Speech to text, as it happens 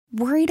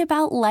Worried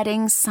about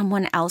letting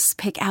someone else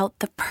pick out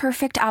the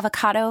perfect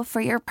avocado for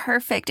your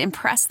perfect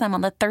impress them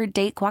on the third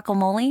date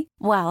guacamole?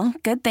 Well,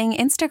 good thing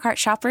Instacart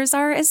shoppers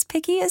are as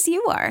picky as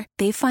you are.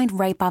 They find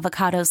ripe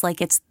avocados like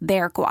it's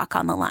their guac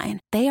on the line.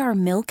 They are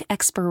milk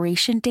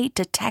expiration date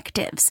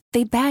detectives.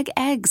 They bag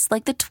eggs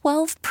like the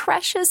 12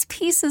 precious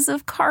pieces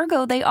of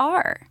cargo they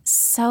are.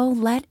 So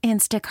let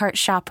Instacart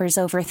shoppers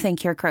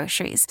overthink your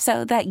groceries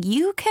so that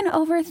you can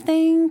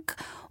overthink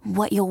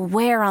what you'll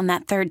wear on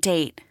that third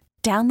date.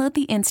 Download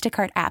the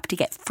Instacart app to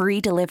get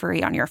free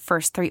delivery on your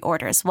first 3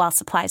 orders while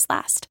supplies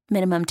last.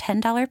 Minimum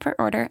 $10 per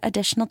order.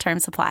 Additional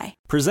terms apply.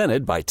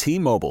 Presented by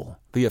T-Mobile,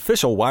 the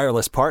official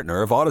wireless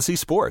partner of Odyssey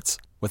Sports.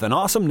 With an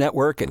awesome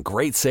network and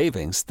great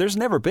savings, there's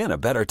never been a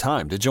better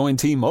time to join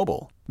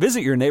T-Mobile. Visit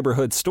your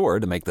neighborhood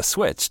store to make the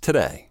switch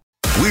today.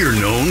 We're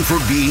known for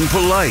being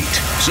polite,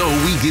 so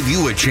we give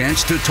you a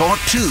chance to talk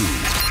too.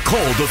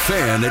 Call the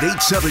Fan at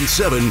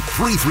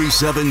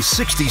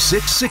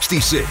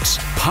 877-337-6666.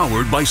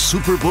 Powered by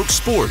Superbook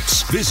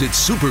Sports. Visit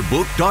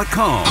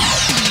superbook.com.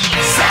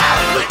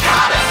 Sal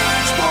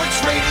Licata,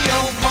 Sports Radio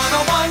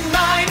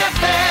 101.9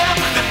 FM.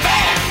 The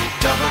Fan,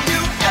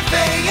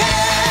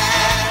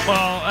 WFAN.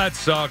 Well, that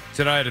sucked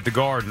tonight at the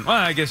Garden. Well,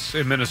 I guess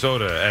in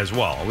Minnesota as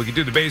well. We could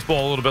do the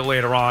baseball a little bit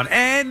later on.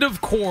 And,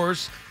 of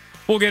course,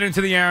 we'll get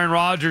into the Aaron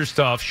Rodgers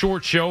stuff.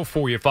 Short show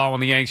for you following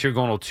the Yanks here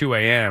going till 2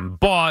 a.m.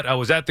 But I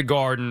was at the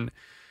Garden,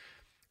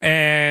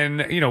 and,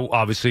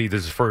 obviously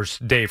this is the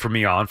first day for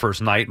me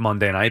first night,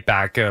 Monday night,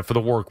 back for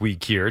the work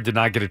week here. Did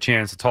not get a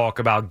chance to talk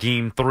about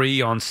Game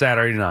 3 on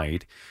Saturday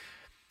night.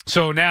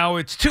 So now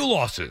it's 2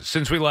 losses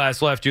since we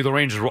last left you. The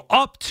Rangers were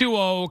up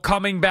 2-0,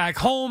 coming back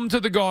home to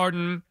the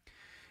Garden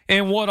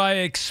in what I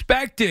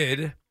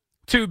expected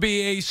to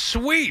be a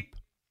sweep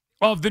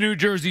of the New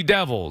Jersey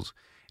Devils.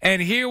 And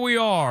here we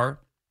are,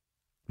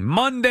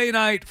 Monday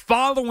night,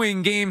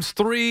 following Games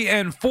 3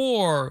 and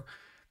 4,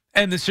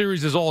 and the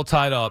series is all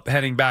tied up,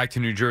 heading back to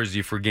New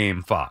Jersey for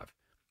Game 5.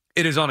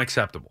 It is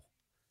unacceptable.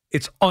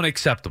 It's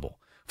unacceptable.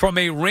 From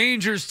a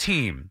Rangers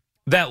team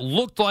that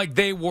looked like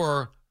they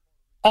were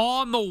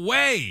on the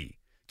way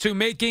to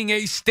making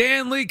a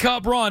Stanley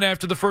Cup run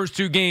after the first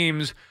 2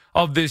 games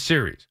of this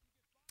series.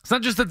 It's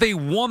not just that they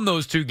won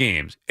those 2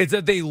 games. It's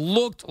that they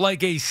looked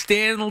like a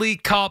Stanley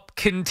Cup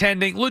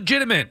contending,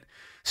 legitimate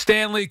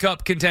Stanley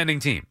Cup contending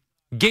team.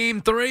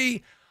 Game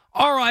 3,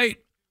 all right,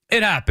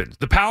 it happens.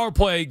 The power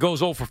play goes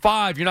 0 for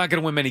 5. You're not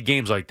going to win many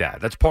games like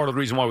that. That's part of the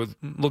reason why we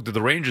looked at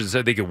the Rangers and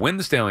said they could win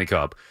the Stanley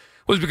Cup,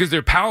 was because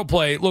their power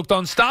play looked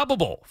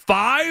unstoppable.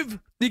 5?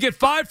 You get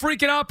 5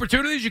 freaking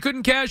opportunities. You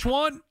couldn't cash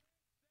 1?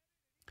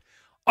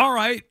 All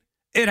right,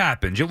 it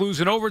happens. You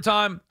lose in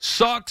overtime.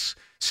 Sucks.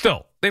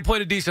 Still, they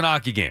played a decent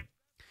hockey game.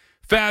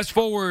 Fast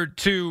forward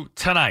to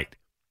tonight.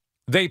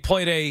 They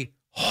played a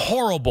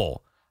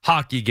horrible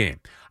hockey game.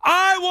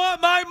 I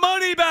want my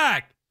money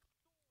back.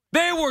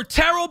 They were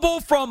terrible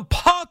from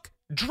puck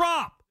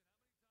drop.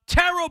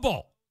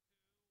 Terrible.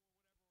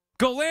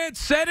 Gallant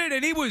said it,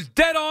 and he was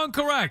dead on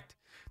correct.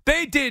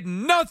 They did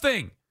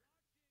nothing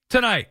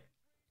tonight.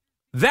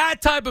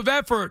 That type of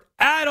effort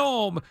at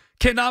home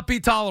cannot be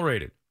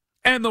tolerated.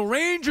 And the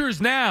Rangers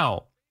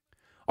now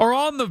are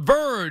on the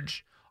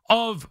verge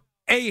of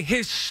a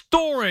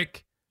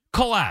historic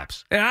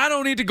collapse. And I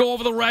don't need to go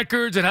over the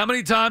records and how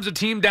many times a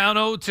team down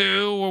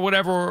 0-2 or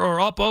whatever,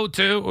 or up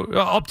 0-2,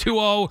 up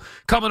 2-0,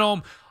 coming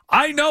home.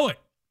 I know it.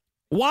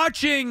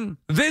 Watching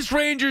this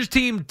Rangers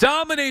team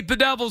dominate the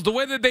Devils the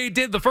way that they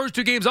did the first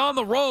 2 games on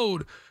the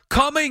road,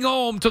 coming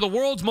home to the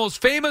world's most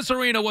famous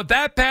arena with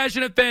that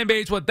passionate fan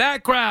base, with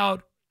that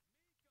crowd,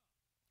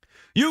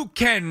 you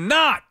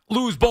cannot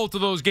lose both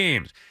of those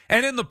games.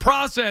 And in the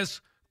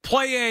process,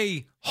 play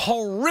a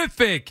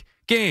horrific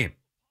game.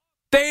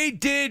 They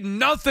did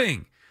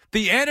nothing.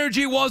 The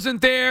energy wasn't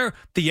there.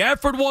 The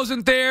effort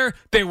wasn't there.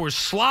 They were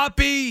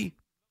sloppy.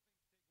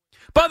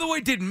 By the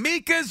way, did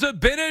Mika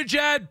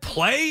Zibanejad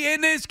play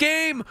in this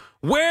game?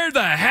 Where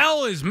the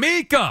hell is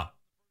Mika?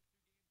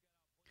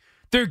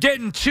 They're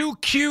getting too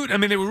cute. I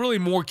mean, they were really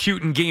more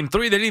cute in Game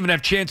 3. They didn't even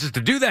have chances to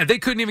do that. They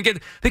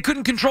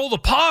couldn't control the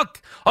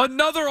puck.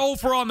 Another 0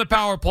 for on the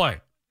power play.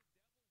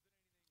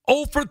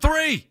 0 for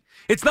 3.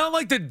 It's not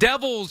like the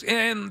Devils,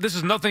 and this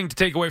is nothing to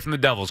take away from the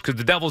Devils, because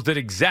the Devils did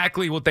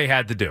exactly what they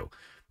had to do.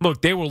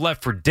 Look, they were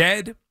left for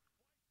dead.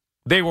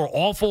 They were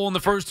awful in the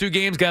first 2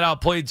 games, got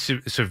outplayed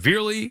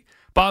severely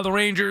by the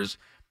Rangers.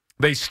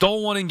 They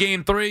stole one in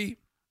Game 3,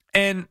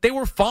 and they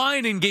were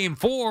fine in Game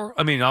 4.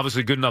 I mean,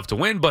 obviously good enough to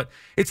win, but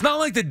it's not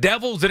like the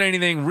Devils did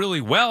anything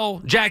really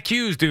well. Jack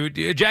Hughes,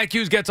 dude. Jack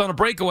Hughes gets on a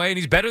breakaway, and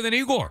he's better than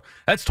Igor.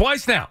 That's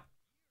twice now.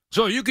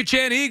 So you could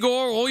chant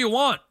Igor all you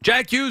want.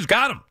 Jack Hughes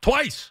got him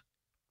twice.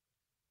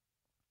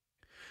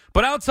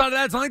 But outside of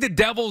that, it's not like the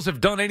Devils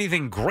have done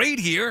anything great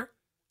here.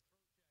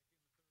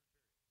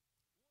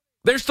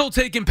 They're still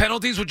taking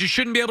penalties, which you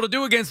shouldn't be able to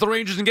do against the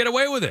Rangers and get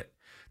away with it.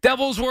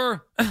 Devils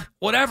were,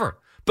 whatever.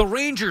 The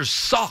Rangers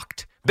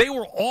sucked. They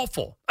were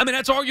awful. I mean,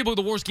 that's arguably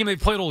the worst game they've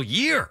played all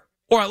year.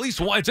 Or at least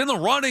it's in the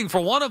running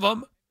for one of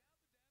them.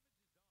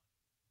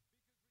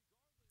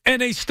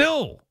 And they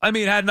still, had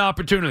an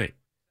opportunity.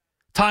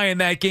 tying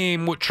that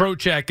game with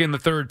Trocheck in the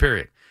third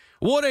period.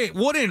 What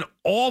an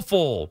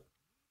awful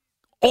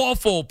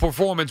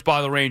performance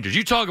by the Rangers.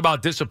 You talk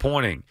about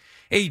disappointing.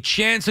 A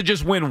chance to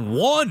just win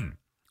one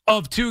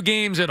of 2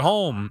 games at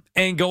home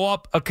and go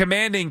up a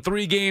commanding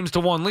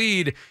 3-1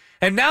 lead.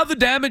 And now the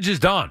damage is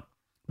done.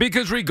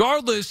 Because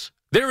regardless,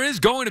 there is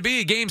going to be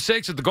a Game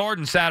 6 at the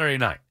Garden Saturday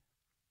night.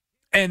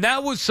 And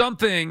that was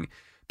something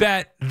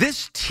that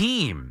this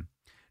team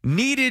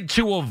needed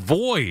to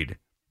avoid,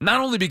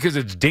 not only because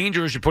it's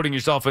dangerous, you're putting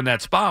yourself in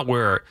that spot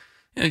where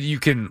you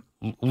can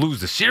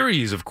lose the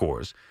series, of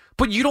course,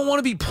 but you don't want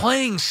to be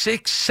playing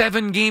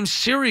 6-7 game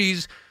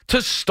series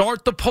to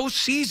start the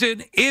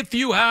postseason if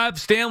you have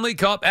Stanley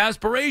Cup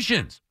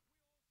aspirations.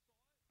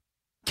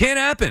 Can't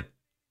happen.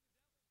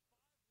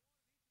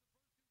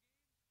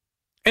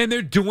 And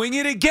they're doing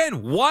it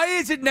again. Why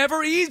is it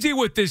never easy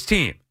with this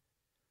team?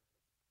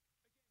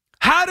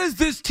 How does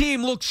this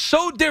team look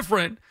so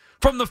different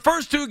from the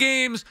first 2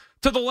 games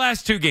to the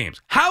last 2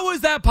 games? How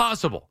is that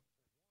possible?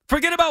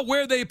 Forget about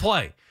where they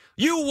play.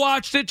 You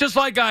watched it just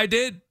like I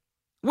did.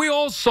 We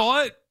all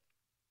saw it.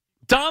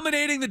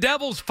 Dominating the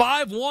Devils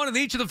 5-1 in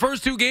each of the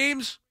first 2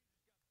 games.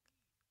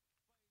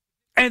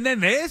 And then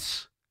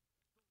this?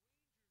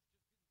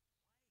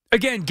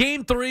 Again,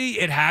 Game 3,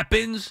 it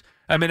happens.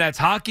 I mean, that's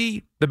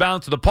hockey. The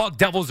bounce of the puck.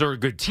 Devils are a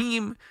good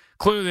team.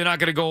 Clearly, they're not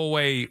going to go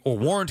away or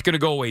weren't going to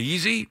go away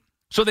easy.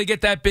 So they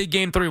get that big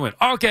Game 3 win.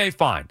 Okay,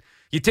 fine.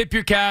 You tip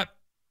your cap.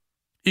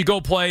 You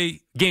go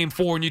play Game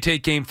 4 and you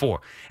take Game 4.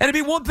 And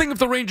it'd be one thing if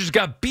the Rangers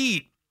got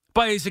beat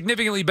by a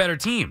significantly better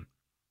team.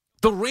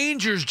 The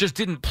Rangers just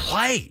didn't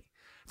play.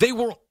 They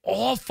were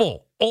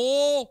awful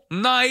all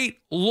night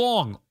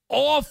long.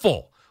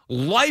 Awful.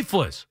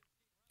 Lifeless.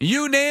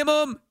 You name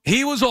him,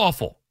 he was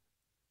awful.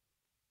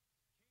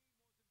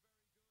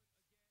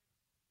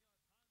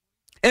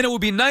 And it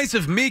would be nice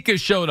if Mika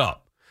showed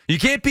up. You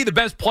can't be the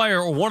best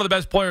player or one of the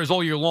best players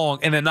all year long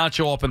and then not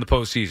show up in the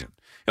postseason.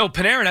 You know,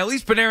 Panarin, at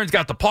least Panarin's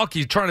got the puck.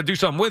 He's trying to do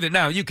something with it.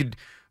 Now, you could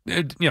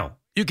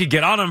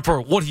get on him for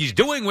what he's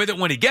doing with it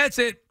when he gets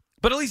it,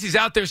 but at least he's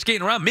out there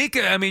skating around.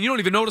 Mika, I mean, you don't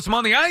even notice him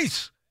on the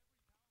ice.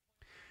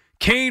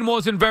 Kane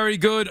wasn't very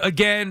good.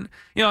 Again,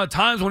 you know, at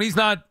times when he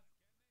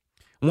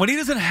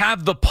doesn't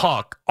have the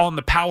puck on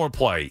the power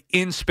play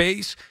in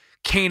space,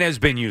 Kane has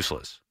been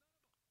useless.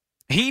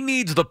 He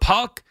needs the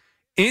puck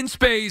in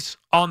space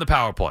on the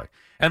power play.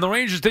 And the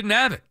Rangers didn't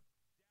have it.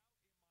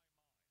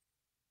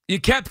 You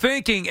kept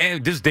thinking,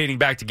 and this is dating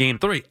back to Game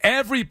 3,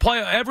 every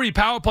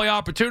power play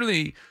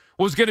opportunity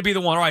was going to be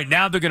the one. All right,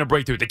 now they're going to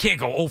break through. They can't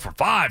go 0 for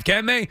 5,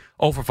 can they?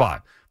 0 for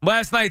 5.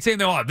 Last night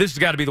saying, oh, this has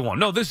got to be the one.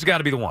 No, this has got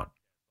to be the one.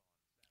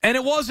 And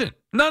it wasn't.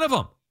 None of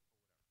them.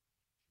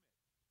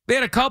 They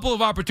had a couple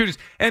of opportunities,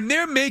 and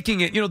they're making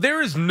it. You know,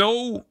 there is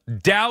no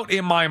doubt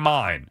in my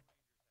mind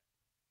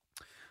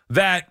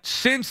that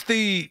since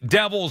the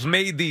Devils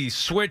made the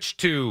switch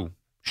to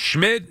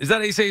Schmid, is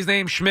that how you say his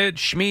name?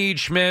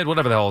 Schmid,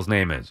 whatever the hell his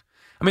name is.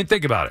 I mean,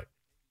 think about it.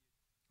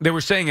 They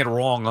were saying it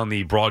wrong on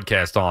the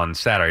broadcast on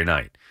Saturday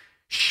night.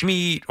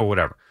 Schmid or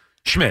whatever.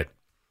 Schmid.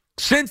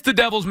 Since the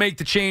Devils make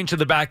the change to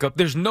the backup,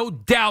 there's no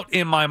doubt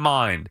in my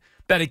mind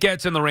that it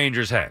gets in the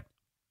Rangers' head.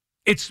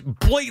 It's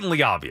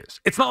blatantly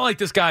obvious. It's not like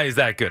this guy is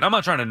that good. I'm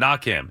not trying to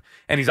knock him,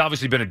 and he's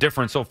obviously been a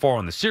difference so far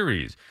in the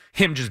series,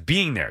 him just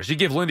being there. So you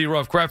give Lindy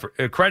Ruff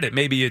credit.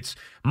 Maybe it's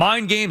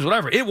mind games,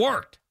 whatever. It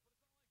worked.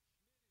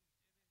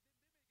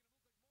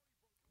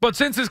 But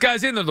since this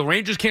guy's in there, the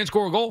Rangers can't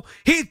score a goal.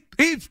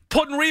 He's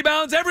putting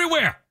rebounds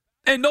everywhere,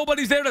 and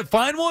nobody's there to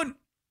find one.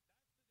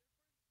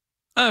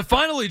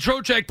 Finally,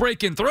 Trocheck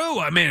breaking through.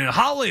 I mean,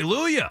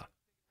 hallelujah.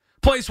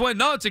 Place went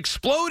nuts,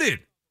 exploded.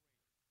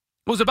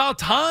 It was about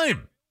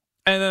time.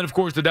 And then, of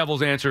course, the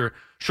Devils answer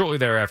shortly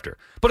thereafter.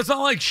 But it's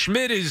not like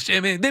Schmidt is, I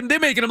mean, they're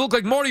making him look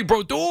like Marty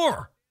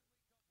Brodeur.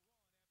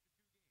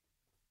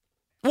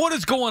 What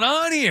is going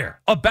on here?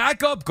 A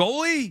backup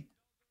goalie?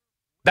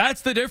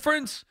 That's the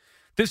difference?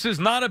 This is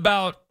not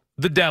about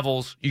the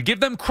Devils. You give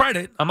them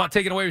credit. I'm not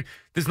taking away.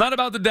 This is not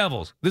about the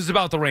Devils. This is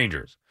about the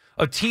Rangers.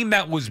 A team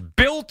that was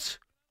built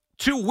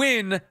to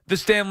win the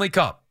Stanley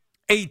Cup.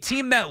 A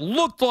team that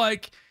looked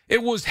like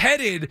it was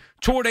headed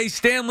toward a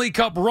Stanley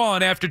Cup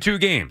run after 2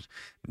 games.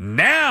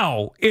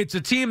 Now it's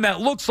a team that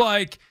looks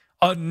like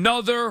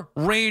another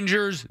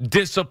Rangers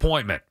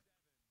disappointment.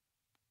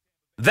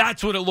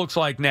 That's what it looks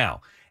like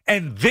now.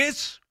 And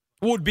this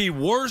would be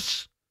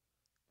worse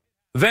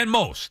than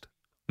most.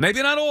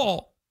 Maybe not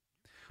all,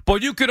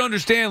 but you could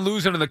understand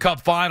losing in the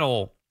Cup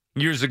final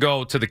years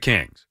ago to the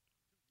Kings.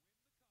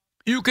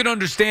 You could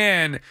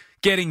understand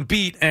getting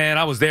beat, and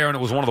I was there, and it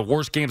was one of the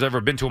worst games I've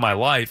ever been to in my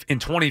life, in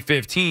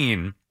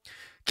 2015,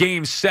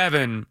 Game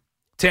 7,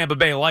 Tampa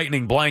Bay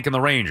Lightning blanking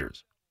the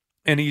Rangers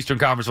in the Eastern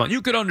Conference Final.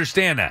 You could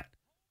understand that.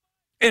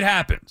 It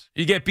happens.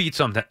 You get beat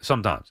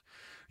sometimes.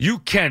 You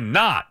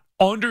cannot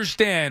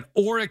understand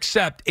or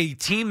accept a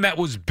team that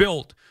was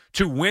built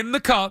to win the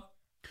Cup,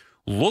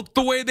 look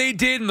the way they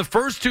did in the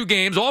first 2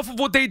 games, off of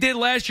what they did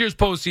last year's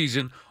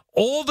postseason,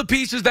 all the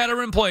pieces that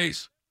are in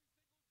place,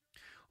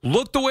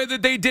 look the way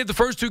that they did the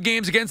first 2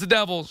 games against the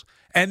Devils,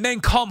 and then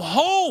come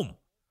home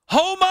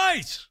Home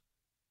ice.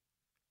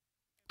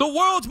 The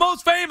world's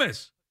most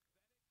famous.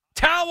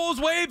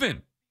 Towels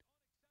waving.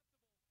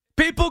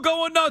 People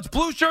going nuts.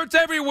 Blue shirts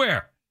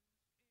everywhere.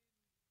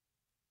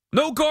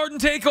 No Garden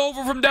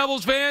takeover from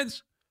Devils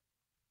fans.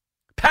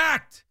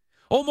 Packed.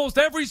 Almost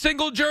every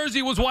single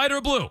jersey was white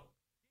or blue.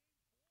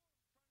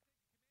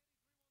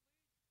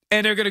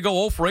 And they're going to go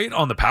 0 for 8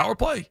 on the power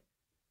play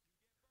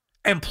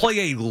and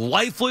play a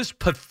lifeless,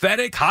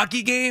 pathetic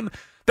hockey game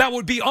that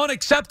would be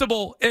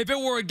unacceptable if it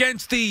were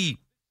against the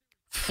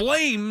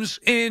Flames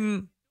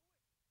in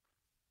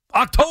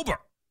October.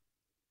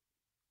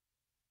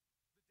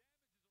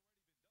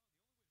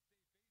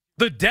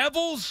 The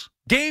Devils,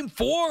 Game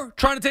 4,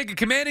 trying to take a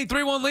commanding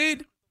 3-1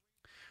 lead.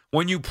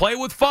 When you play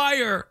with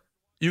fire,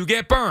 you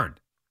get burned.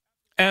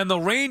 And the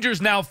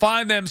Rangers now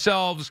find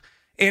themselves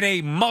in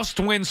a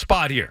must-win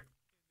spot here.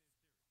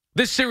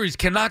 This series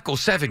cannot go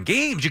 7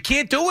 games. You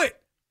can't do it.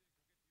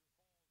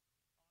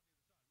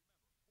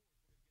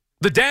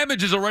 The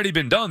damage has already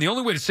been done. The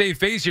only way to save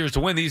face here is to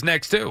win these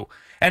next 2.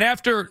 And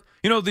after,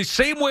 the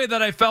same way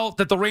that I felt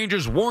that the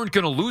Rangers weren't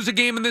going to lose a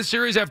game in this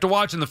series after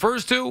watching the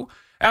first 2,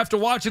 after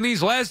watching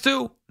these last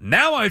 2,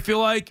 now I feel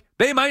like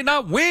they might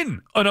not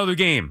win another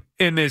game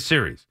in this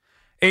series.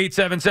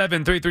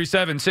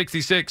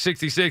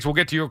 877-337-6666. We'll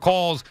get to your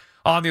calls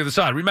on the other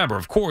side. Remember,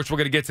 of course, we're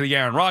going to get to the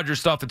Aaron Rodgers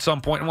stuff at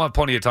some point, and we'll have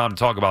plenty of time to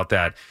talk about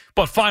that.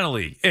 But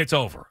finally, it's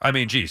over. I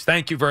mean, geez,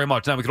 thank you very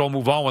much. Now we can all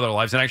move on with our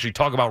lives and actually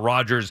talk about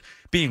Rodgers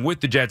being with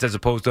the Jets as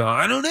opposed to,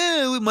 I don't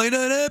know, it might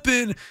not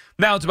happen.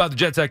 Now it's about the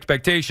Jets'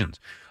 expectations.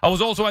 I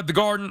was also at the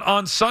Garden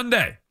on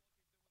Sunday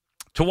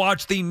to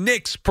watch the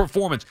Knicks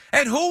performance.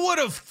 And who would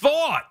have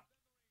thought?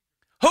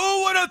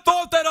 Who would have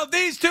thought that of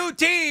these two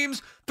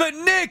teams, the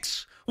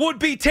Knicks would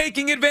be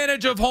taking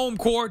advantage of home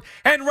court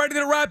and ready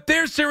to wrap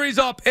their series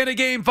up in a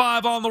Game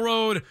 5 on the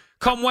road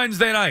come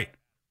Wednesday night,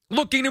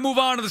 looking to move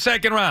on to the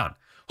second round?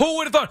 Who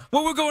would have thought?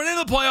 When we're going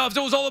into the playoffs,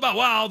 it was all about,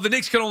 wow, the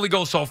Knicks can only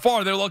go so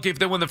far. They're lucky if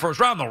they win the first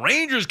round. The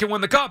Rangers can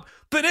win the cup.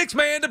 The Knicks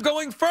may end up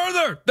going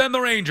further than the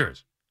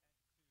Rangers.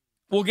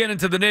 We'll get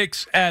into the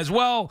Knicks as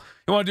well.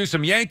 You want to do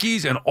some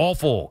Yankees? An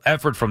awful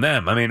effort from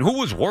them. I mean, who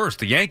was worse,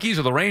 the Yankees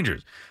or the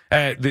Rangers?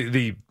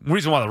 The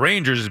reason why the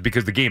Rangers is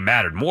because the game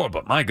mattered more,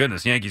 but my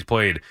goodness, Yankees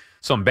played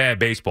some bad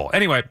baseball.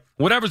 Anyway,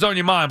 whatever's on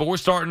your mind, but we're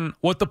starting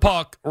with the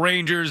puck.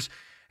 Rangers,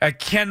 I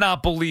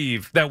cannot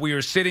believe that we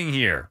are sitting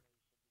here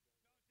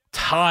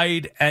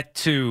tied at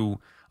 2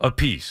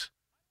 apiece.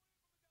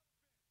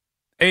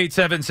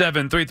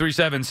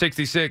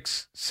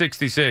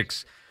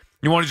 877-337-6666.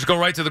 You want to just go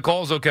right to the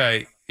calls?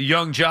 Okay.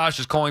 Young Josh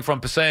is calling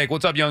from Passaic.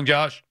 What's up, Young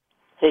Josh?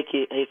 Hey,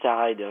 Keith. Hey, Sal.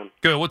 How you doing?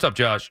 Good. What's up,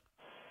 Josh?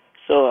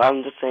 So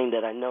I'm just saying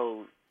that I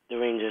know the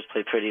Rangers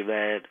play pretty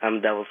bad. I'm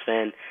a Devils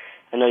fan.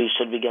 I know you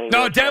should be getting...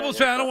 No, Devils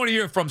fan, I don't want to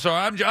hear from.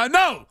 Sorry. No. I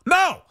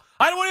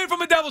don't want to hear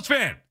from a Devils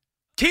fan.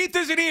 Keith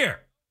isn't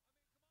here.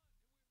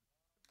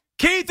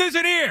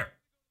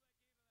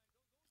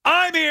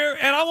 I'm here,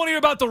 and I want to hear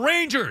about the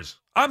Rangers.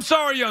 I'm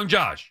sorry, Young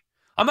Josh.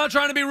 I'm not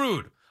trying to be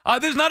rude.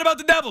 This is not about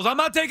the Devils. I'm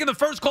not taking the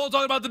first call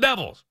talking about the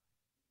Devils.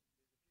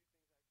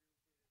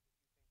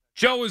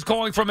 Joe is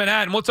calling from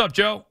Manhattan. What's up,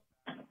 Joe?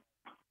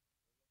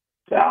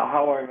 Sal,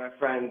 how are you, my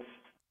friends?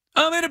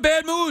 I'm in a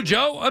bad mood,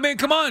 Joe. I mean,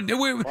 come on.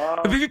 We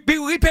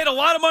paid a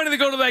lot of money to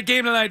go to that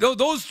game tonight.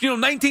 Those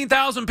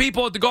 19,000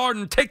 people at the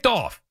Garden ticked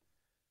off.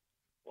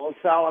 Well,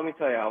 Sal, let me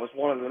tell you, I was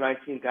one of the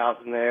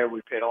 19,000 there.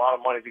 We paid a lot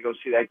of money to go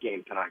see that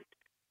game tonight.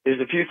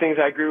 There's a few things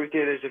I agree with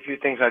you. There's a few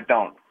things I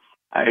don't.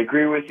 I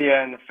agree with you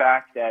in the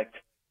fact that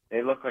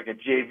they look like a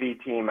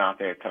JV team out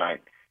there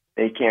tonight.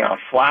 They came out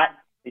flat.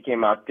 They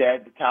came out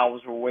dead. The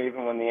towels were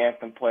waving when the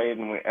anthem played,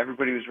 and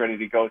everybody was ready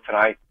to go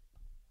tonight.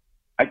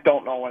 I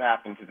don't know what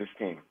happened to this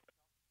team.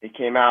 They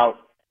came out.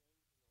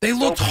 They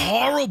looked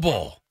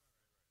horrible.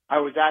 I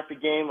was at the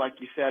game,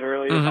 like you said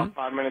earlier, about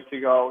 5 minutes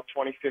ago,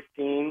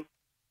 2015,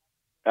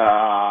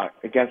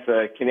 against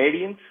the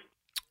Canadians.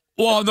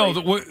 Well, no,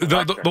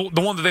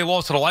 the one that they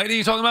lost to the Lightning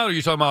you talking about, or are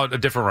you talking about a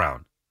different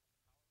round?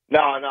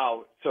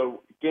 No.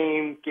 So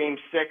game 6,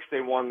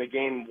 they won the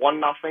game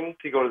 1-0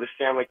 to go to the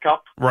Stanley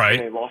Cup. Right.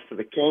 And they lost to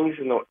the Kings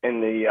in the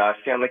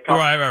Stanley Cup.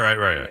 Right.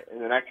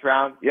 In the next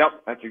round.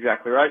 Yep, that's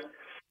exactly right.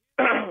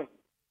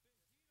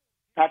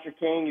 Patrick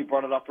Kane, you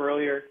brought it up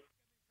earlier.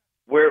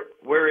 Where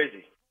is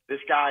he?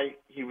 This guy,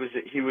 he was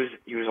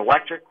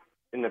electric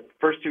in the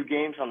first 2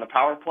 games on the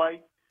power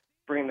play,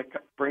 bringing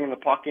the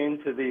puck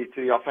into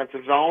the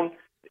offensive zone.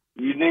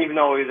 You didn't even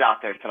know he was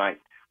out there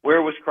tonight.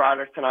 Where was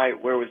Kreider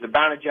tonight? Where was the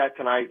Banajat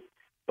tonight?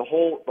 The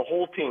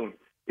whole team.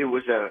 It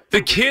was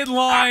the kid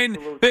line.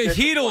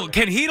 Hedl,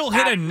 can Hedl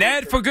hit a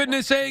net for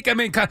goodness sake? I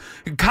mean,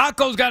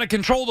 Kakko's got to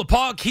control the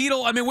puck.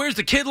 Hedl, I mean, where's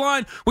the kid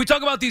line? We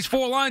talk about these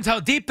 4 lines, how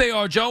deep they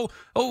are, Joe.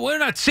 Oh, we're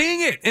not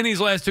seeing it in these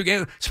last 2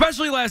 games,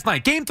 especially last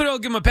night. Game 3, I'll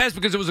give them a pass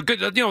because it was a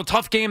good,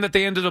 tough game that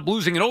they ended up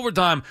losing in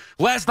overtime.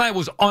 Last night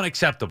was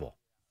unacceptable.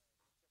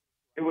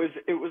 It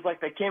was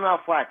like they came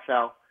out flat,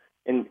 Sal.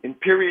 In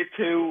period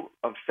 2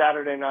 of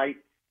Saturday night,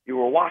 you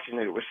were watching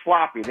it. It was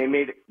sloppy. They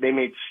made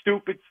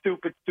stupid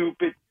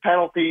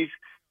penalties.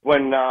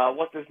 when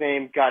what's his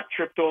name got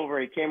tripped over.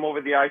 He came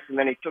over the ice and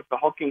then he took the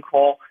hooking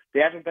call. They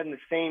haven't been the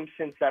same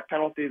since that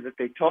penalty that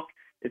they took.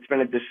 It's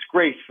been a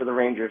disgrace for the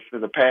Rangers for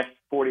the past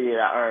 48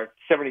 or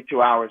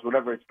 72 hours,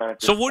 whatever it's been. At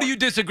this So what point. do you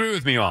disagree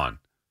with me on?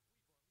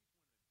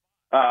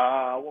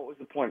 What was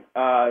the point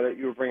that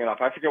you were bringing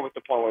up? I forget what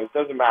the point was. It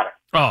doesn't matter.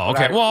 Oh,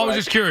 okay. I was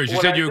just curious. You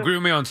said you agree agree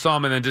with me on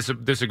some and then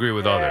disagree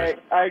with others.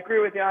 I agree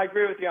with you. I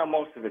agree with you on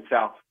most of it,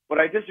 Sal. What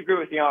I disagree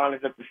with you on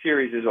is that the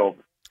series is over.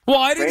 Well,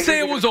 I didn't Rangers say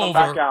it are gonna was come over.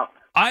 back out.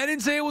 I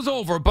didn't say it was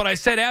over, but I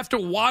said after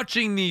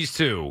watching these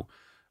two,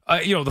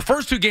 the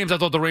first two games I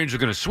thought the Rangers were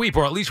going to sweep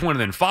or at least win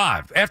in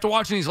 5. After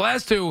watching these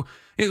last two,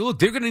 look,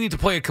 they're going to need to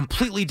play a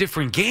completely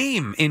different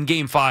game in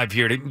Game 5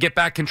 here to get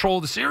back control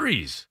of the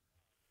series.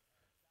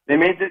 They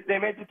made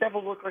the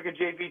Devils look like a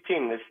JV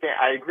team.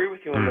 I agree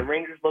with you. And the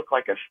Rangers look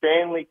like a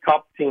Stanley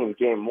Cup team.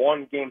 Game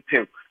 1, Game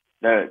 2.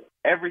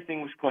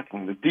 Everything was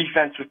clicking. The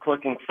defense was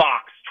clicking.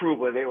 Fox,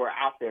 Trouba, they were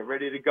out there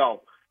ready to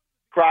go.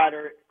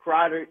 Kreider,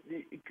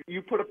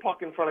 you put a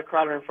puck in front of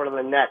Kreider in front of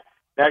the net.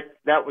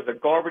 That was a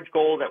garbage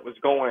goal that was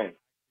going in.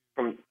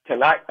 From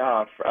tonight,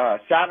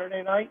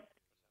 Saturday night,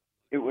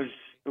 it was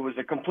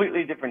a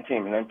completely different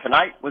team. And then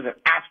tonight was an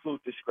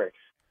absolute disgrace.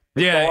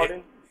 The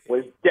Garden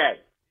was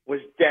dead.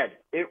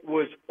 It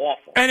was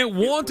awful. And it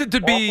wanted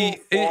to be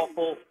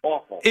awful.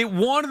 It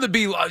wanted to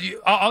be.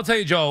 I'll tell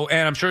you, Joe,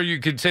 and I'm sure you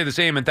could say the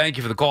same. And thank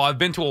you for the call. I've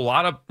been to a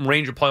lot of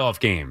Ranger playoff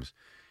games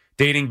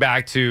dating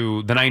back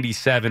to the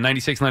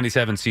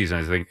 96-97 season.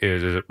 I think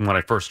is when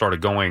I first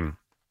started going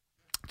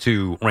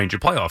to Ranger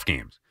playoff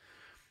games,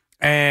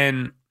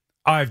 and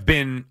I've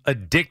been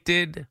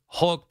addicted,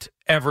 hooked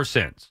ever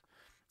since.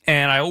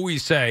 And I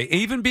always say,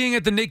 even being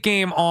at the Knick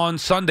game on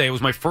Sunday, it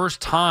was my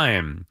first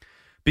time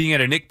being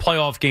at a Knick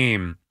playoff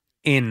game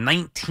in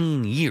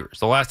 19 years.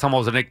 The last time I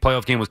was at a Knick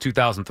playoff game was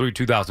 2003,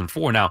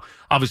 2004. Now,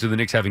 obviously, the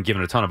Knicks haven't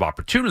given a ton of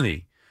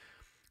opportunity,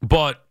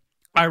 but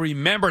I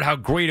remembered how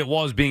great it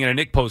was being at a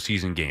Knick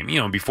postseason game.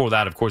 Before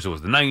that, of course, it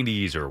was the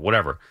 90s or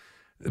whatever.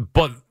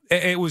 But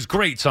it was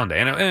great Sunday,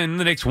 and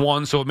the Knicks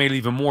won, so it made it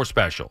even more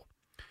special.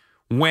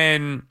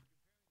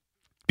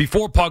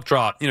 Before puck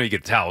drop, you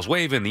get the towels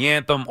waving, the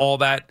anthem, all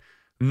that.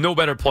 No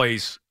better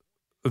place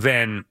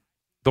than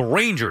the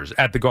Rangers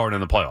at the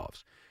Garden in the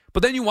playoffs.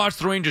 But then you watch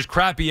the Rangers'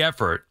 crappy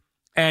effort,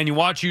 and you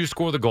watch you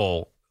score the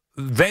goal.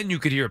 Then you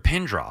could hear a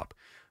pin drop.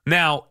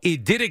 Now,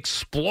 it did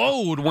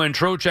explode when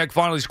Trocheck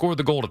finally scored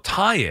the goal to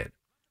tie it.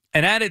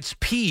 And at its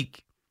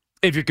peak,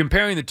 if you're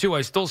comparing the two,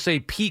 I still say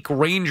peak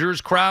Rangers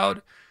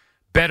crowd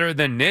better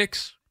than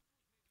Knicks.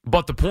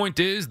 But the point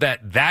is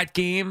that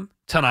game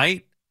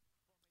tonight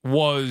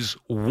was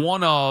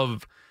one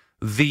of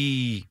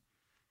the,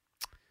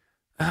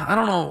 I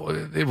don't know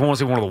if I want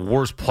to say one of the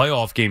worst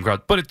playoff game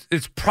crowds, but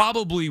it's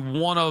probably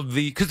one of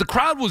the, because the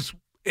crowd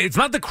it's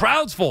not the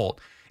crowd's fault,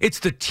 it's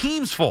the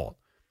team's fault.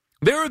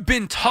 There have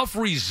been tough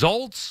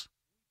results,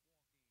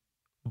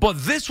 but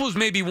this was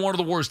maybe one of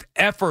the worst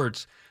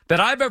efforts that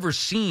I've ever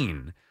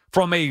seen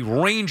from a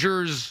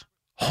Rangers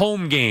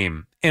home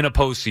game in a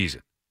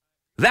postseason.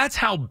 That's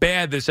how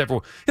bad this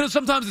effort was.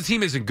 Sometimes the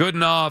team isn't good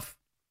enough.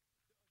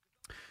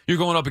 You're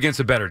going up against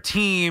a better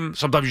team.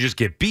 Sometimes you just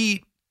get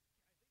beat.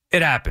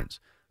 It happens.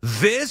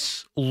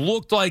 This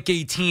looked like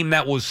a team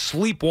that was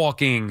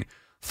sleepwalking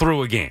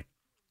through a game.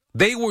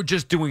 They were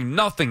just doing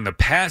nothing. The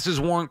passes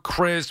weren't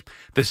crisp.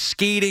 The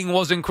skating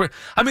wasn't crisp.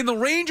 I mean, the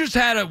Rangers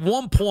had at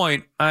one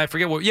point, I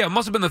forget what, it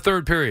must have been the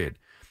third period,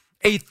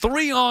 a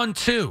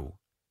 3-on-2,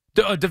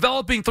 a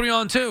developing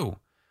 3-on-2.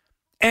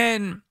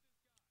 And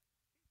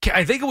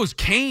I think it was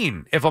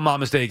Kane, if I'm not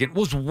mistaken,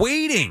 was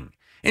waiting.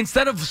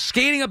 Instead of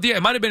skating up the,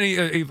 it might have been,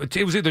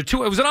 it was either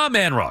two, it was an odd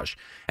man rush.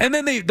 And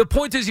then the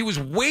point is he was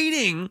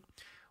waiting,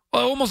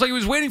 almost like he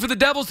was waiting for the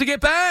Devils to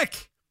get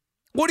back.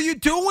 What are you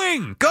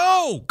doing?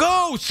 Go,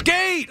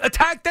 skate,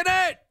 attack the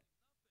net.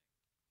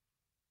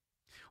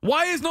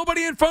 Why is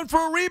nobody in front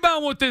for a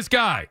rebound with this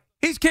guy?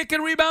 He's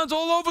kicking rebounds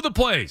all over the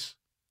place.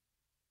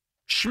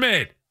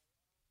 Schmidt.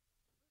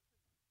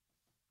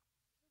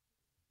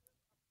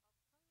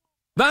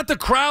 Not the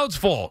crowd's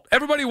fault.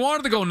 Everybody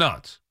wanted to go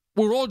nuts.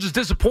 We're all just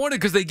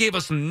disappointed because they gave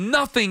us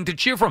nothing to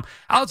cheer from.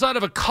 Outside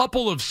of a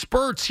couple of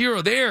spurts here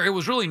or there, it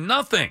was really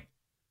nothing.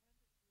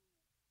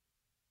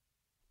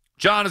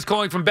 John is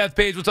calling from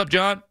Bethpage. What's up,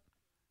 John?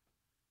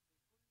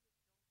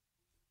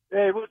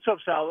 Hey, what's up,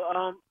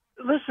 Sal?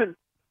 Listen.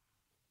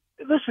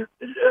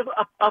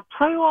 A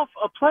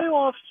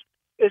playoffs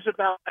is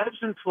about ebbs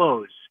and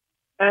flows,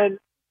 and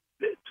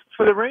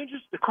for the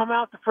Rangers to come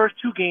out the first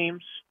two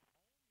games,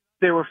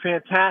 they were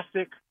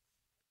fantastic.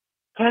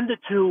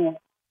 10-2.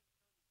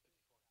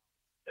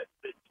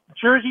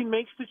 Jersey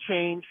makes the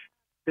change.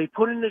 They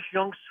put in this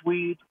young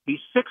Swede. He's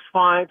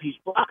 6'5". He's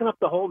blocking up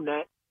the whole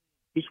net.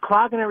 He's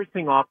clogging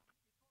everything up.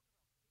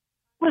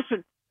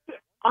 Listen,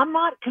 I'm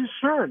not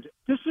concerned.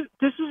 This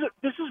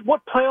is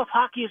what playoff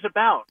hockey is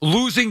about.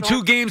 Losing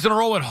 2 games in a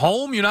row at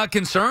home, you're not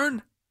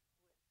concerned?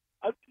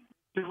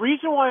 The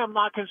reason why I'm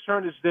not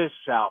concerned is this,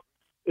 Sal,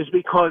 is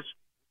because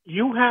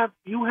you have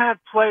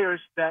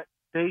players that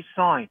they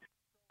signed.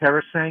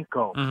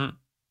 Tarasenko,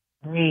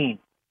 Green.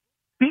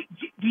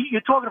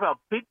 you're talking about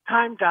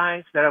big-time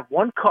guys that have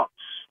won cups,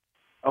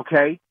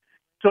 okay?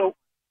 So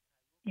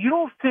you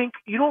don't think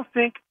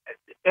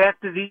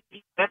after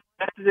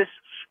this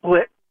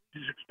split,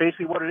 this is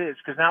basically what it is,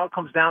 because now it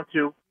comes down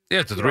to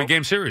it's a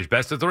 3-game series,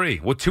 best of 3,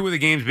 with 2 of the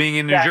games being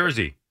in New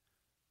Jersey.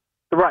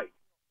 Right.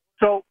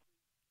 So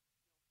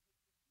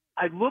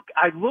I look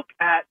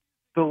at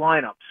the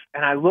lineups,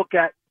 and I look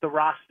at the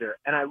roster,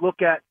 and I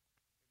look at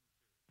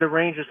the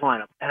Rangers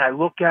lineup, and I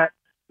look at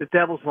the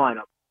Devils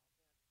lineup.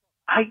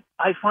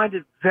 I find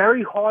it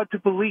very hard to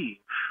believe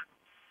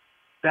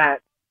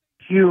that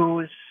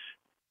Hughes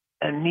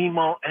and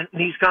Nemo and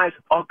these guys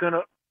are going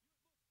to,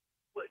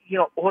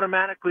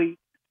 automatically,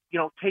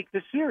 take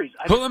this series.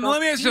 Let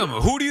me ask you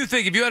something. Who do you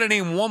think, if you had to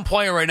name one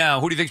player right now,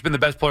 who do you think's been the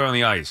best player on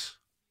the ice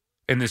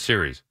in this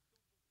series?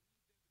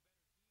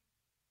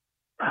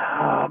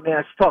 Oh, man,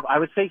 it's tough. I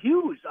would say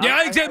Hughes.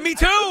 Yeah, exactly. Me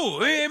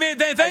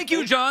too. Thank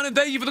you, John, and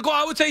thank you for the call.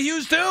 I would say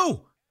Hughes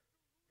too.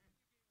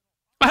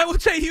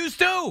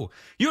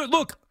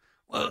 Look,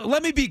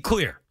 let me be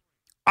clear.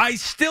 I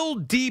still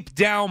deep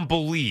down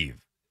believe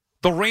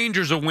the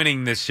Rangers are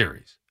winning this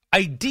series.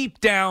 I deep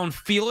down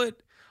feel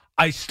it.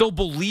 I still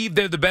believe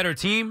they're the better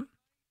team.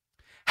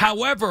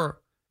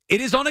 However,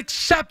 it is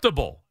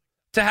unacceptable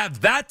to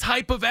have that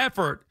type of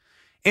effort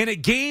in a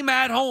game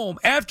at home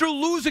after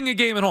losing a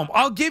game at home.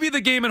 I'll give you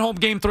the game at home,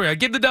 game 3. I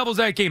give the Devils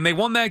that game. They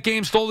won that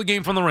game, stole the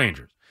game from the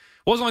Rangers.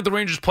 It wasn't like the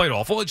Rangers played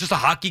awful. It's just a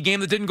hockey game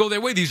that didn't go their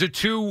way. These are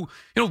 2,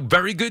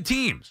 very good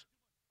teams.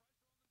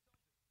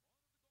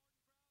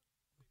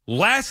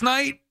 Last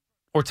night,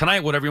 or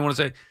tonight, whatever you want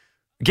to say,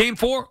 game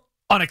 4,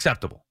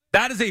 unacceptable.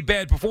 That is a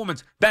bad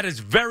performance. That is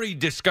very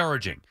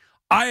discouraging.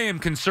 I am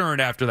concerned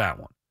after that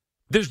one.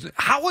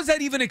 How does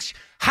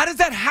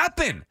that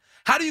happen?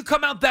 How do you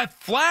come out that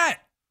flat?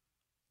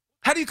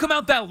 How do you come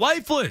out that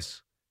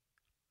lifeless?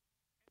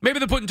 Maybe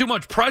they're putting too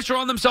much pressure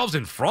on themselves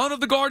in front of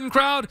the Garden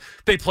crowd.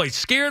 They play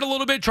scared a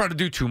little bit, trying to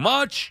do too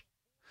much.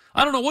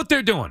 I don't know what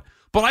they're doing,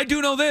 but I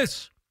do know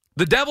this.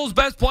 The Devils'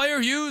 best player,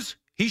 Hughes,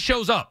 he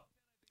shows up.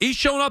 He's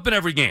shown up in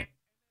every game.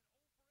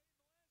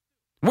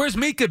 Where's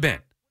Mika been?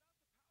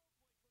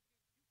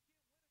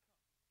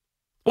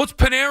 What's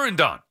Panarin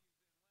done?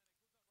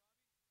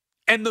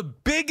 And the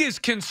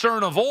biggest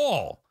concern of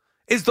all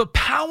is the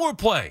power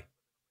play.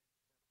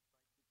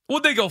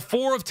 Would they go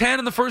 4 of 10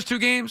 in the first 2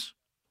 games?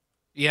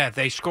 Yeah,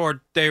 they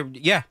scored.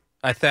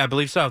 I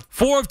believe so.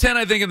 4 of 10,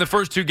 I think, in the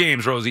first 2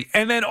 games, Rosie.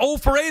 And then 0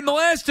 for 8 in the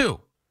last 2.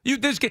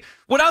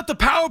 Without the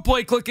power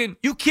play clicking,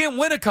 you can't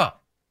win a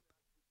cup.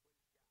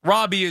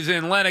 Robbie is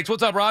in Lennox.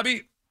 What's up,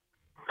 Robbie?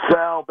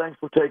 Sal, thanks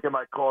for taking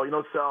my call.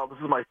 Sal, this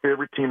is my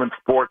favorite team in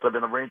sports. I've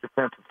been a Ranger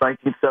fan since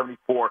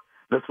 1974.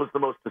 This was the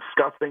most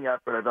disgusting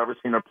effort I've ever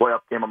seen in a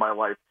playoff game of my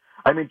life.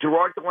 I mean,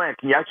 Gerard Gallant,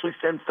 can you actually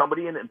send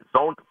somebody in the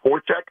zone to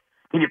forecheck?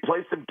 Can you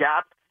play some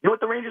gaps? You know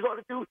what the Rangers ought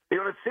to do? They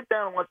ought to sit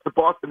down and watch the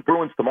Boston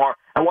Bruins tomorrow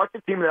and watch a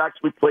team that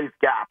actually plays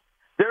gaps.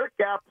 Their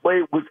gap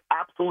play was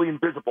absolutely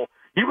invisible.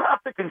 You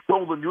have to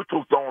control the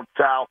neutral zone,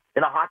 Sal,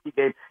 in a hockey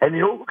game. And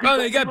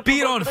they got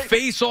beat on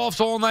face-offs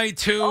all night,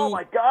 too. Oh,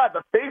 my God,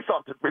 the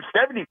face-offs were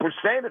 70%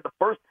 in the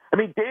first. I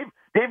mean, Dave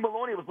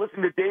Maloney was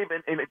listening to Dave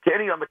and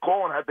Kenny on the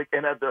call and had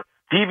the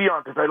TV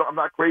on because I'm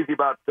not crazy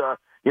about the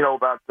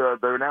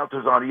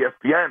announcers on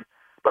ESPN.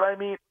 But, I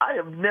mean, I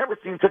have never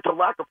seen such a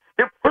lack of –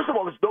 first of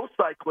all, there's no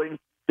cycling.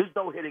 There's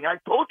no hitting. I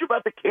told you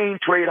about the Kane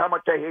trade, how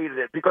much I hated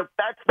it, because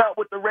that's not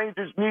what the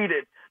Rangers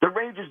needed. The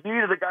Rangers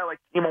needed a guy like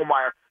Timo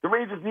Meier. The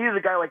Rangers needed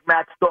a guy like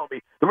Max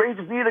Domi. The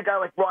Rangers needed a guy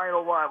like Ryan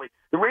O'Reilly.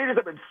 The Rangers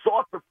have been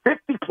soft for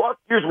 50-plus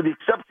years with the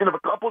exception of a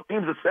couple of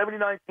teams, the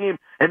 79 team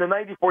and the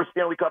 94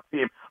 Stanley Cup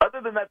team. Other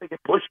than that, they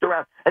get pushed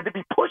around. And to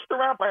be pushed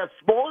around by a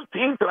smaller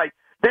team tonight,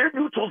 their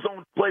neutral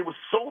zone play was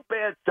so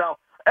bad, Sal.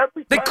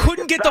 They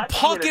couldn't get the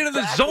puck into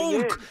the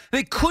zone.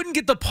 They couldn't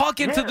get the puck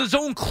into the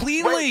zone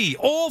cleanly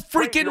all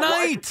freaking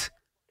night.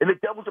 And the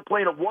Devils are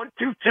playing a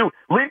 1-2-2.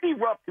 Lindy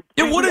Ruff.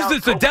 Yeah, what is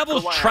this? The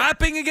Devils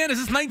trapping again? Is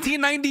this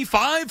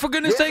 1995? For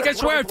goodness sake, I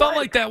swear I felt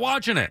like that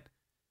watching it.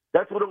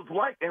 That's what it was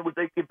like. And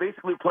they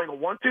basically playing a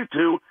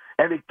 1-2-2,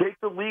 and they take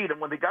the lead. And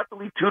when they got the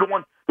lead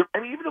 2-1,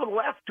 and even in the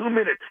last 2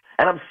 minutes,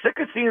 and I'm sick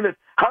of seeing this.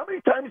 How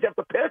many times you have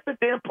to pass the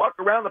damn puck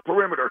around the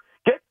perimeter,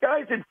 get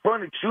guys in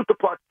front and shoot the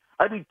puck?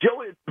 I mean,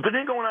 Joe,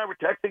 Beningo and I were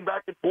texting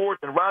back and forth,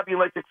 and Robbie and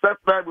like Success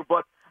and I were,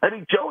 but I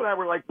mean, Joe and I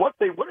were like, what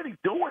are they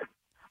doing?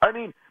 I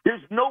mean,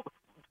 there's no,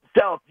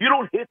 Sal, if you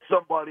don't hit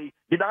somebody,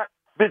 you're not,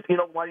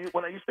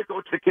 when I used to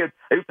coach the kids,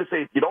 I used to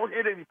say, if you don't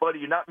hit anybody,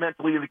 you're not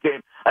mentally in the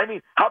game. I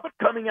mean, how about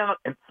coming out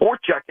and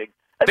forechecking?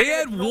 They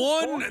had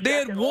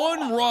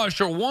one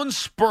rush or one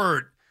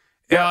spurt,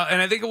 and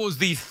I think it was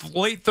the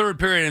late third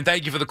period, and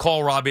thank you for the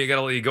call, Robbie. I got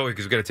to let you go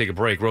because we got to take a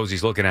break.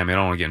 Rosie's looking at me. I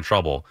don't want to get in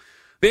trouble.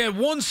 They had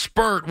one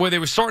spurt where they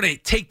were starting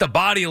to take the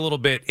body a little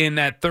bit in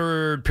that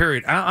third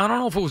period. I don't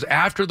know if it was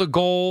after the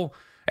goal,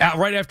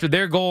 right after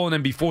their goal, and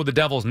then before the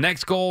Devils'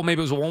 next goal. Maybe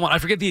it was a 1-1. I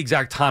forget the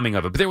exact timing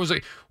of it. But there was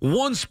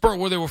one spurt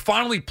where they were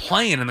finally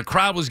playing, and the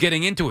crowd was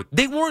getting into it.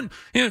 They weren't,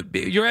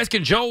 you're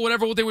asking Joe,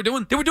 whatever, what they were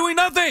doing. They were doing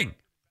nothing.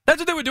 That's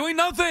what they were doing,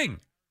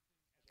 nothing.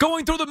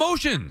 Going through the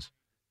motions.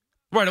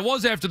 Right, it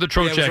was after the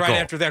Trocheck it was right goal.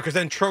 after that, because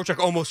then Trocheck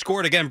almost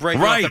scored again,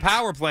 breaking off the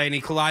power play, and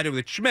he collided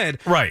with Schmid.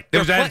 Right.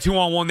 There was that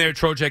 2-on-1 there.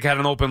 Trocheck had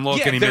an open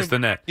look, and he missed the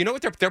net. You know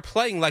what? They're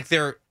playing like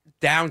they're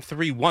down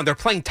 3-1. They're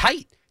playing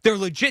tight. They're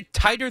legit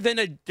tighter than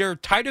a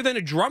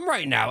drum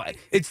right now.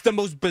 It's the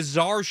most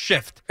bizarre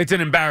shift.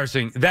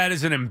 That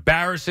is an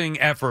embarrassing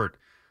effort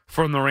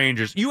from the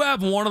Rangers. You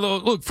have one of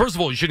those. Look, first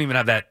of all, you shouldn't even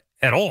have that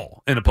at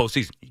all in the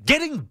postseason.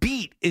 Getting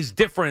beat is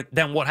different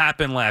than what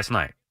happened last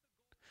night.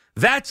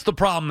 That's the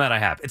problem that I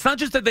have. It's not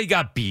just that they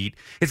got beat.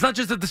 It's not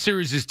just that the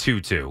series is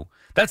 2-2.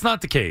 That's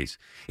not the case.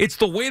 It's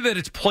the way that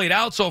it's played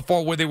out so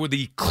far, where they were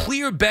the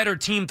clear better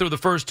team through the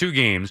first 2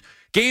 games.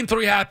 Game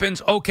 3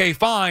 happens. Okay,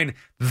 fine.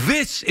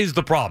 This is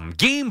the problem.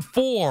 Game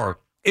 4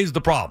 is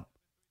the problem.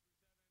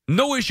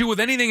 No issue with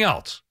anything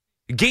else.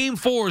 Game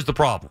 4 is the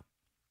problem.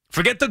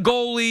 Forget the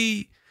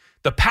goalie,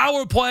 the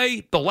power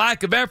play, the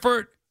lack of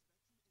effort.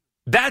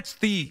 That's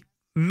the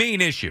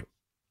main issue.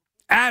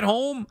 At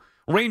home,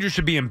 Rangers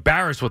should be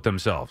embarrassed with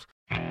themselves.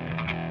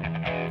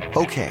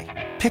 Okay,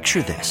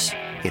 picture this.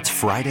 It's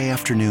Friday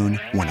afternoon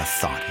when a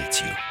thought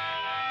hits you.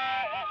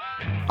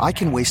 I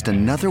can waste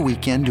another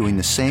weekend doing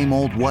the same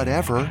old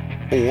whatever,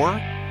 or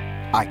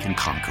I can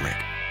conquer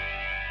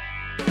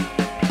it.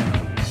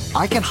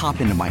 I can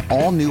hop into my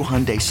all-new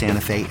Hyundai Santa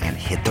Fe and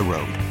hit the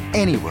road.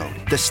 Any road.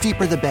 The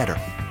steeper, the better.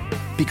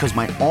 Because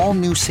my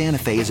all-new Santa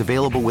Fe is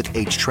available with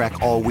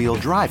H-Track all-wheel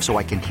drive, so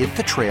I can hit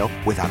the trail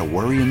without a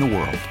worry in the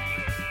world.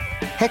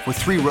 Heck, with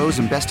 3 rows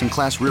and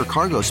best-in-class rear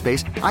cargo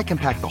space, I can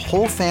pack the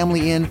whole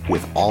family in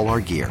with all our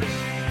gear.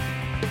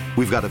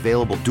 We've got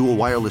available dual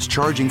wireless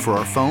charging for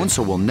our phones,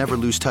 so we'll never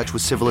lose touch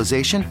with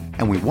civilization,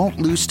 and we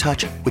won't lose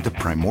touch with the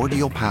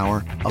primordial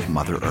power of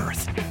Mother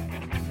Earth.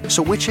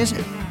 So which is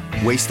it?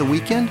 Waste the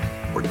weekend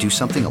or do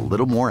something a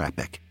little more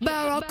epic?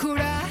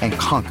 And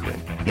conquer it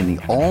in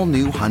the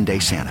all-new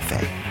Hyundai Santa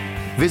Fe.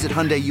 Visit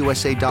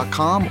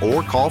HyundaiUSA.com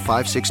or call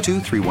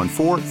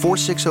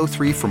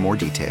 562-314-4603 for more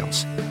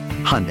details.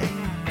 Hyundai,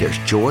 there's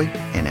joy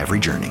in every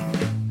journey.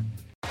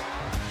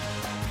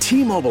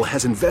 T-Mobile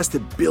has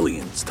invested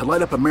billions to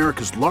light up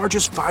America's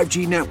largest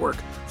 5G network,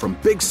 from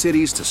big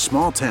cities to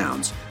small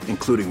towns,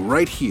 including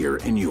right here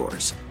in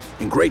yours.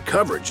 And great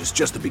coverage is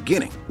just the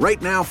beginning. Right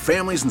now,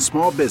 families and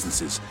small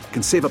businesses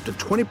can save up to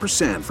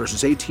 20%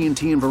 versus AT&T and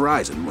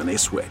Verizon when they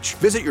switch.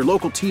 Visit your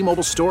local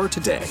T-Mobile store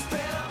today.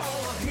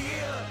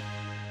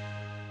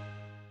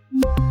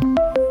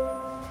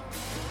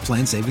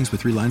 Plan savings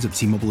with 3 lines of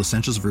T-Mobile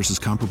Essentials versus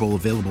comparable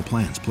available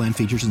plans. Plan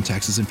features and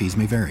taxes and fees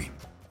may vary.